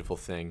this beautiful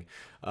thing?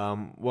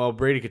 Well,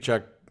 Brady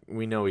Tkachuk,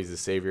 we know he's the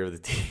savior of the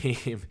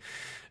team.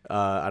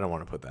 I don't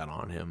want to put that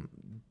on him.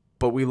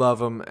 But we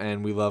love him,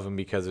 and we love him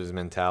because of his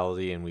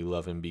mentality, and we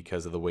love him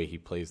because of the way he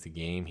plays the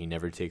game. He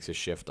never takes a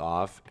shift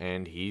off,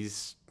 and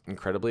he's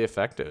incredibly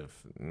effective.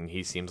 And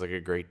he seems like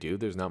a great dude.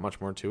 There's not much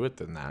more to it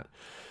than that.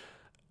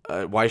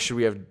 Why should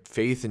we have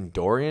faith in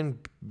Dorian?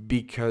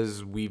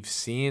 Because we've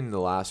seen the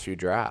last few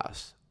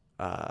drafts.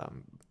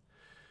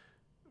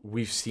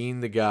 We've seen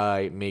the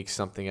guy make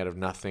something out of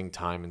nothing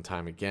time and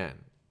time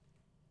again.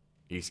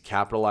 He's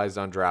capitalized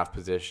on draft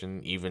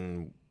position,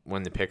 even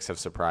when the picks have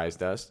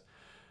surprised us.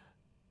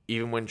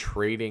 Even when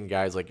trading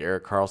guys like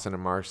Erik Karlsson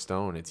and Mark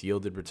Stone, it's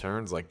yielded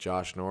returns like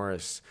Josh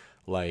Norris,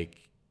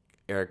 like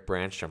Erik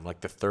Brannstrom,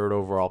 like the 3rd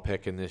overall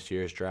pick in this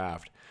year's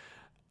draft.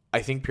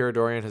 I think Pierre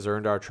Dorian has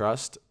earned our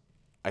trust.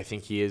 I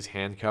think he is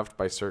handcuffed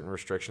by certain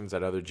restrictions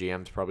that other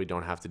GMs probably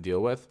don't have to deal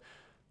with.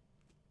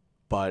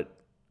 But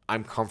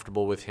I'm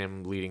comfortable with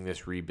him leading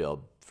this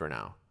rebuild for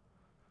now.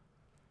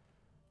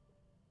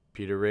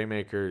 Peter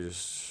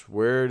Raymakers,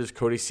 where does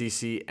Cody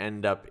Ceci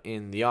end up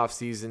in the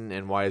offseason,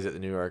 and why is it the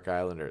New York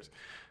Islanders?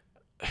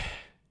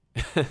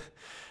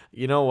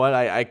 You know what?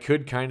 I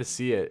could kind of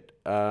see it.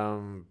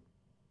 I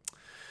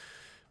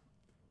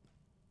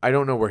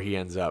don't know where he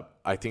ends up.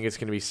 I think it's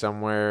going to be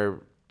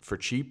somewhere for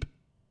cheap,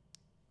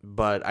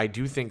 but I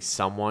do think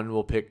someone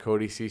will pick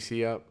Cody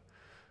Ceci up.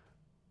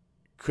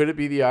 Could it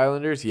be the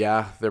Islanders?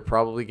 Yeah, they're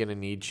probably going to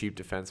need cheap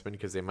defensemen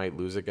because they might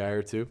lose a guy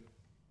or two.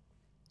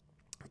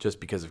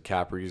 Just because of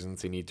cap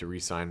reasons, they need to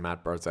re-sign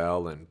Matt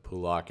Barzal and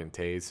Pulak and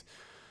Tays.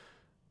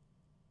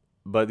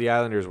 But the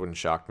Islanders wouldn't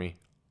shock me.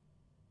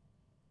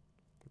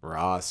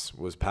 Ross,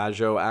 was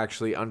Pajot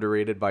actually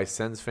underrated by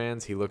Sens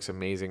fans? He looks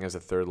amazing as a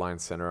third-line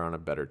center on a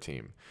better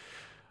team.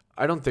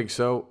 I don't think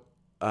so.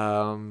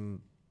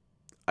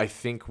 I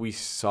think we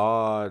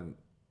saw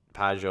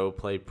Pajot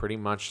play pretty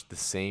much the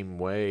same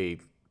way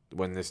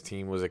when this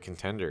team was a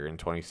contender in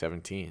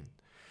 2017.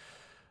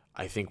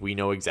 I think we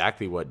know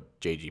exactly what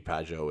JG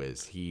Pajot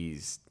is.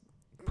 He's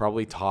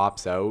probably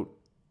tops out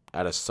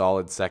at a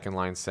solid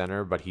second-line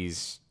center, but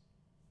he's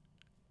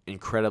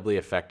incredibly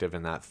effective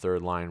in that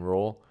third-line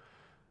role.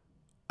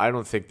 I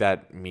don't think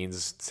that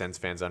means Sens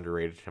fans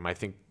underrated him. I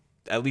think,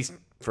 at least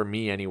for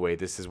me anyway,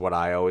 this is what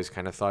I always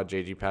kind of thought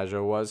JG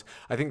Pajot was.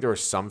 I think there were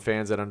some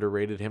fans that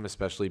underrated him,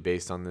 especially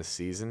based on this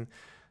season.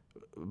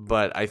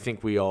 But I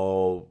think we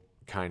all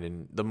kind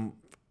of,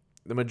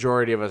 the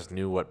majority of us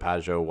knew what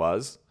Pajot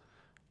was.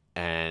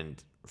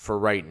 And for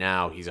right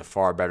now, he's a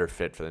far better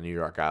fit for the New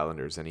York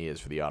Islanders than he is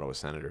for the Ottawa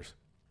Senators.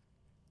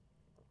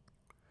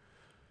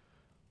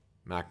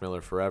 Mac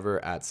Miller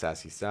forever, at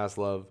Sassy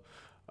Saslove.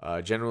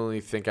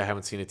 Generally think I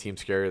haven't seen a team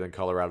scarier than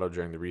Colorado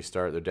during the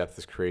restart. Their depth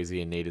is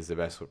crazy, and Nate is the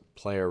best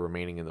player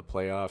remaining in the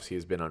playoffs. He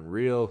has been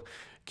unreal.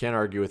 Can't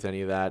argue with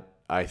any of that.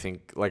 I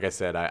think, like I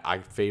said, I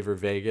favor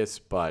Vegas,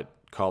 but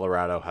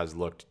Colorado has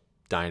looked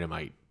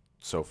dynamite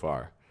so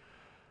far.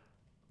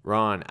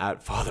 Ron,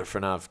 at Father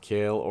Fanoff,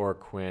 Kale or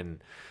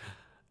Quinn?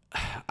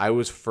 I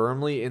was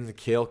firmly in the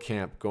Kale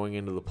camp going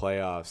into the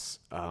playoffs.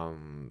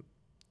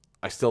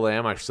 I still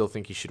am. I still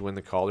think he should win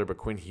the Calder, but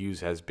Quinn Hughes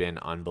has been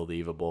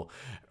unbelievable.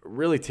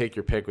 Really take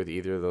your pick with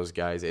either of those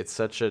guys. It's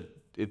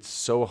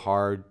so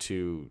hard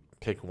to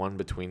pick one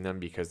between them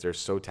because they're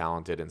so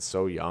talented and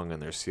so young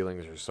and their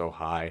ceilings are so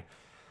high.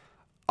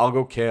 I'll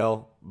go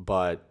Kale,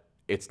 but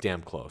it's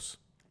damn close.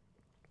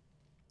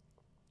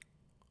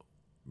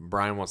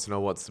 Brian wants to know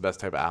what's the best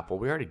type of apple.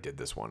 We already did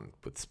this one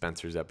with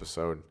Spencer's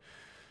episode.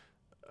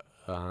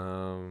 I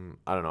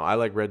don't know. I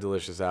like Red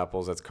Delicious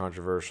apples. That's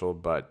controversial,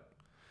 but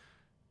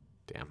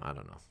damn, I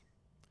don't know.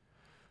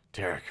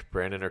 Derek,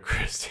 Brandon, or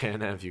Chris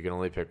Tanev? You can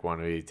only pick one.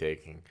 Who are you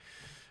taking?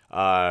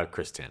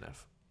 Chris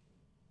Tanev.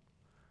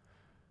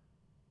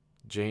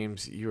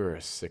 James, you are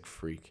a sick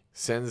freak.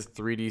 Sends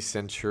 3D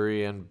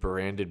Centurion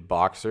branded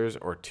boxers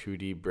or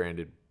 2D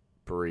branded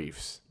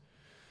briefs?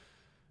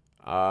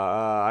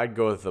 I'd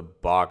go with the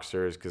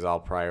boxers because I'll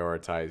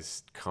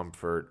prioritize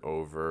comfort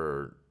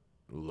over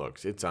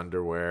looks. It's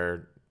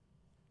underwear.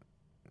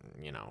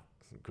 You know,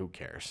 who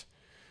cares?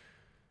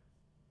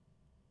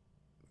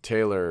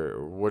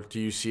 Taylor, what do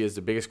you see as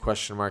the biggest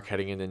question mark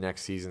heading into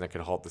next season that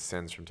could halt the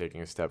Sens from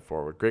taking a step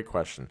forward? Great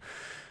question.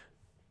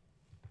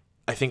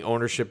 I think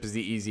ownership is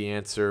the easy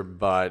answer,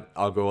 but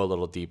I'll go a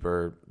little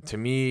deeper. To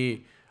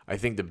me, I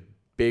think the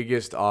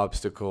biggest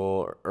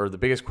obstacle or the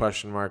biggest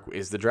question mark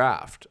is the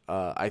draft.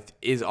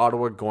 Is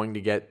Ottawa going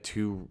to get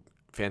two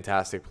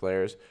fantastic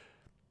players?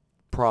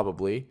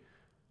 Probably.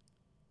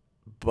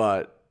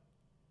 But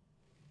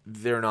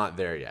they're not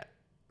there yet.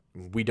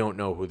 We don't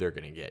know who they're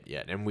going to get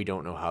yet, and we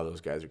don't know how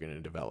those guys are going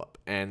to develop.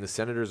 And the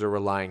Senators are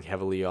relying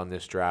heavily on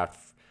this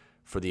draft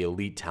for the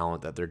elite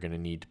talent that they're going to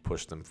need to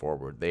push them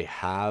forward. They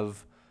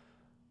have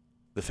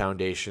the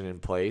foundation in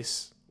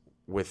place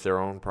with their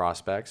own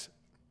prospects,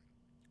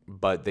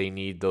 but they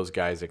need those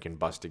guys that can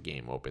bust a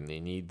game open. They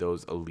need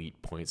those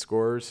elite point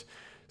scorers.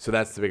 So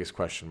that's the biggest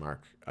question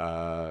mark.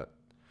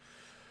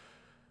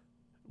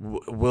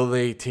 Will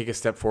they take a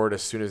step forward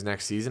as soon as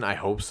next season? I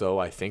hope so.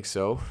 I think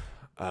so.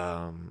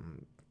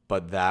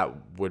 But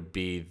that would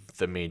be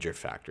the major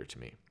factor to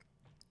me.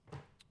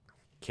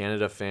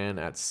 Canada fan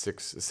at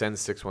sends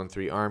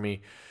 613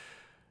 Army.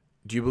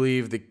 Do you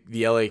believe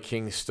the LA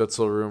Kings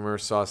Stützle rumor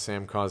saw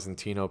Sam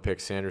Cosentino pick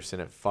Sanderson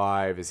at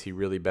 5? Is he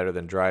really better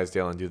than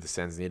Drysdale, and do the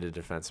Sens need a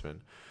defenseman?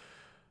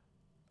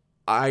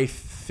 I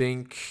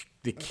think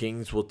the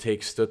Kings will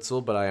take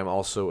Stützle, but I am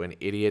also an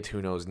idiot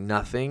who knows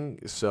nothing,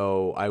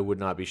 so I would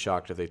not be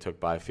shocked if they took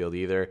Byfield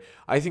either.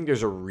 I think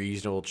there's a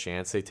reasonable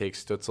chance they take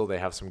Stützle. They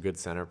have some good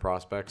center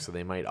prospects, so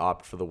they might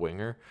opt for the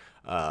winger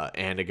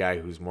and a guy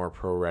who's more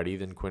pro-ready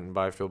than Quinton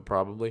Byfield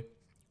probably.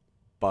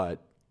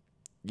 But,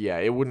 yeah,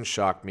 it wouldn't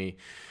shock me.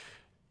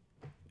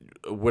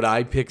 Would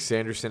I pick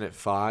Sanderson at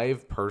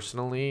 5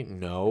 personally?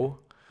 No.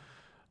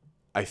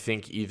 I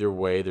think either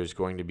way there's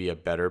going to be a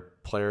better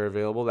player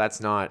available. That's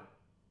not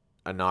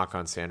a knock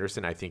on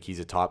Sanderson. I think he's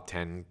a top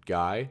 10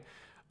 guy.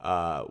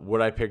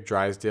 Would I pick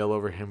Drysdale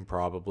over him?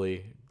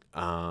 Probably.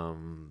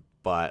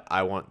 But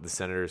I want the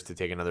Senators to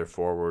take another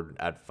forward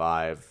at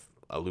 5.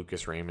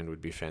 Lucas Raymond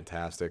would be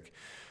fantastic.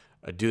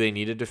 Do they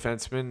need a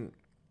defenseman?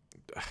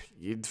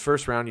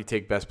 First round, you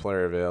take best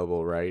player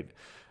available, right?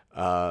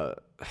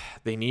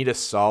 They need a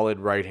solid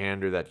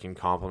right-hander that can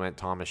complement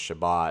Thomas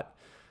Chabot.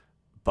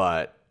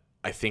 But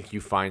I think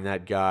you find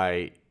that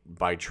guy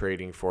by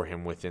trading for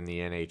him within the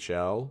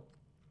NHL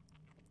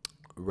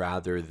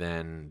rather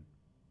than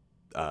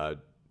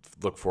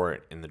look for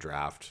it in the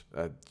draft.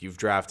 You've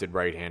drafted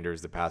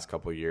right-handers the past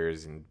couple of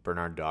years, and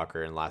Bernard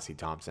Docker and Lassie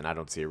Thompson. I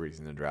don't see a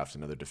reason to draft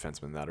another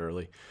defenseman that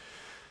early.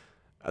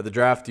 The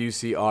draft, do you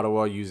see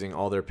Ottawa using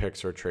all their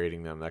picks or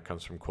trading them? That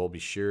comes from Colby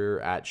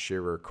Shearer at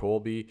Shearer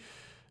Colby.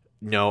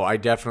 No, I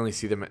definitely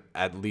see them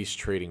at least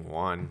trading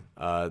one.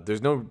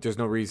 There's no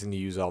reason to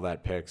use all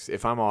that picks.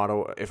 If I'm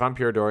Ottawa, if I'm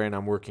Pierre Dorion,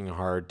 I'm working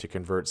hard to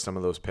convert some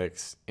of those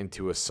picks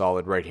into a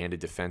solid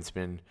right-handed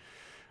defenseman,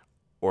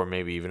 or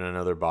maybe even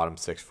another bottom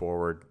six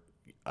forward.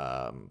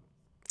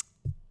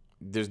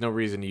 There's no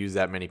reason to use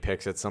that many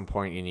picks. At some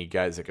point, you need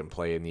guys that can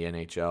play in the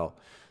NHL.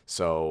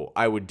 So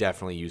I would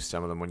definitely use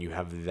some of them when you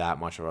have that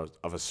much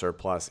of a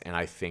surplus, and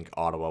I think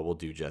Ottawa will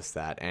do just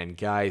that. And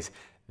guys,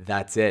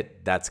 that's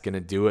it. That's going to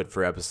do it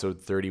for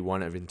episode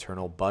 31 of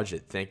Internal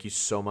Budget. Thank you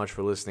so much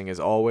for listening as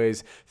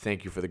always.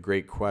 Thank you for the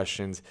great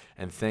questions,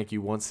 and thank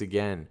you once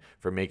again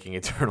for making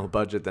Internal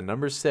Budget the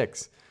number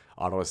 6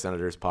 Ottawa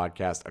Senators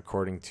podcast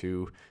according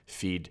to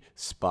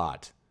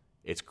FeedSpot.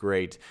 It's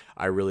great.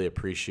 I really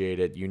appreciate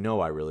it. You know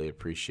I really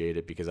appreciate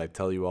it because I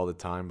tell you all the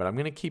time, but I'm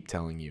going to keep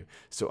telling you.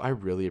 So I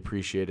really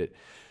appreciate it.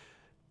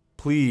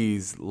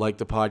 Please like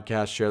the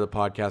podcast, share the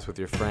podcast with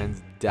your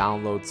friends,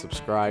 download,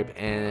 subscribe,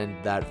 and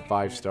that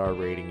 5-star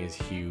rating is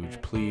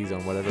huge. Please,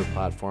 on whatever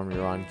platform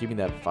you're on, give me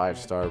that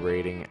 5-star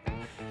rating.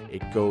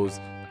 It goes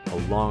a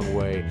long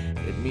way.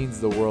 It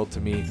means the world to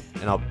me,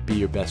 and I'll be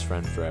your best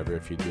friend forever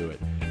if you do it.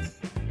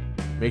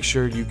 Make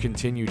sure you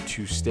continue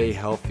to stay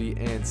healthy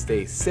and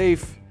stay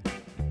safe.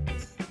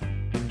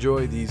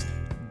 Enjoy these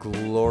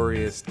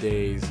glorious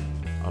days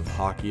of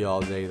hockey all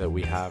day that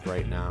we have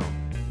right now.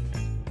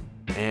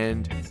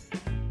 And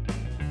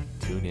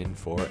tune in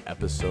for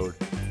episode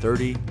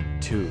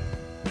 32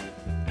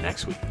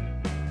 next week.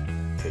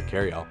 Take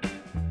care, y'all.